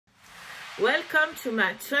Welcome to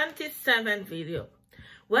my 27th video.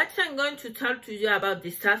 What I'm going to talk to you about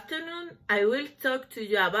this afternoon, I will talk to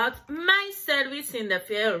you about my service in the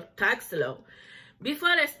field of tax law. Before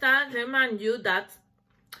I start, remind you that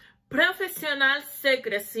professional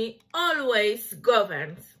secrecy always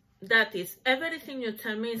governs. That is, everything you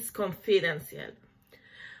tell me is confidential.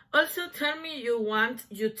 Also, tell me you want,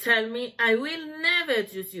 you tell me, I will never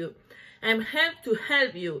judge you. I'm here to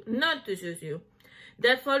help you, not to judge you.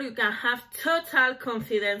 Therefore, you can have total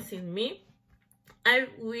confidence in me. I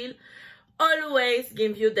will always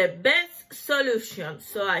give you the best solution.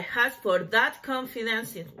 So I ask for that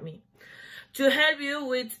confidence in me to help you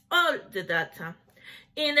with all the data.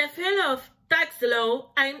 In the field of tax law,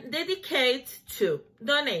 I'm dedicated to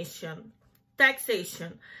donation,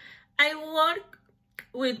 taxation. I work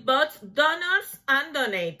with both donors and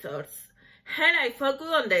donators. Here I focus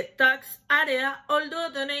on the tax area, although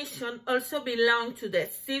donation also belongs to the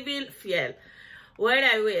civil field, where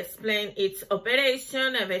I will explain its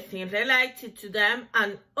operation, everything related to them,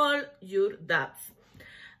 and all your doubts.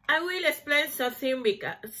 I will explain something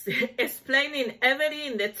because explaining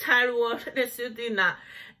everything in the entire world results in a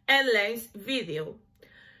endless video.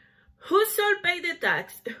 Who should pay the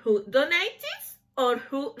tax? Who donates or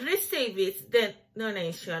who receives the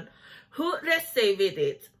donation? Who received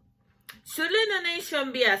it? Should the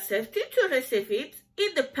donation be accepted to receive it?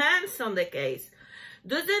 It depends on the case.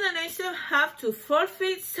 Does the donation have to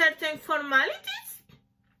forfeit certain formalities?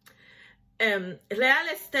 Real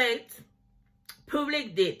estate,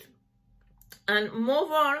 public deed, and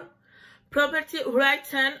more property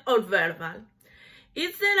written or verbal.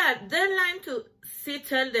 Is there a deadline to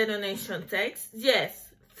settle the donation tax?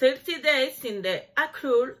 Yes, 30 days in the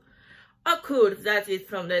accrual occurs, that is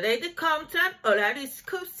from the day the contract or is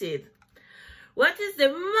received. What is the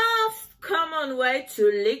most common way to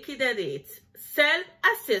liquidate it?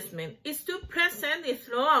 Self-assessment is to present it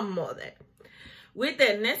through a model. With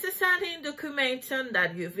the necessary documentation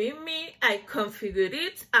that you give me, I configure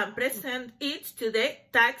it and present it to the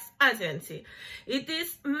tax agency. It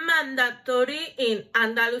is mandatory in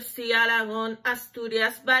Andalusia, Aragon,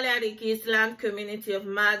 Asturias, Balearic Island, Community of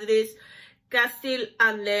Madrid, Castile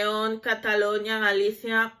and Leon, Catalonia,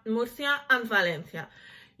 Galicia, Murcia, and Valencia.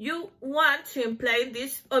 You want to implement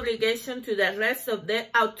this obligation to the rest of the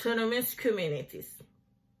autonomous communities.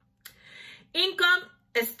 Income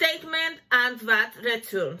statement and VAT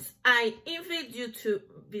returns. I invite you to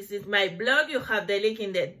visit my blog. You have the link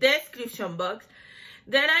in the description box.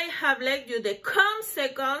 There I have left you the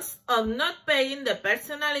consequence of not paying the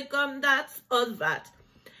personal income tax or VAT.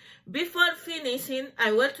 Before finishing,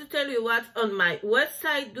 I want to tell you what on my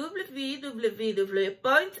website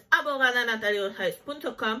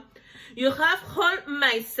www.abogadanathaliegonzalez.com you have all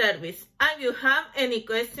my service, and you have any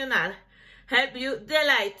question, I'll help you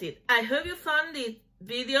delighted. I hope you found this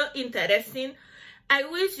video interesting. I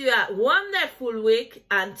wish you a wonderful week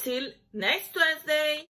until next Wednesday.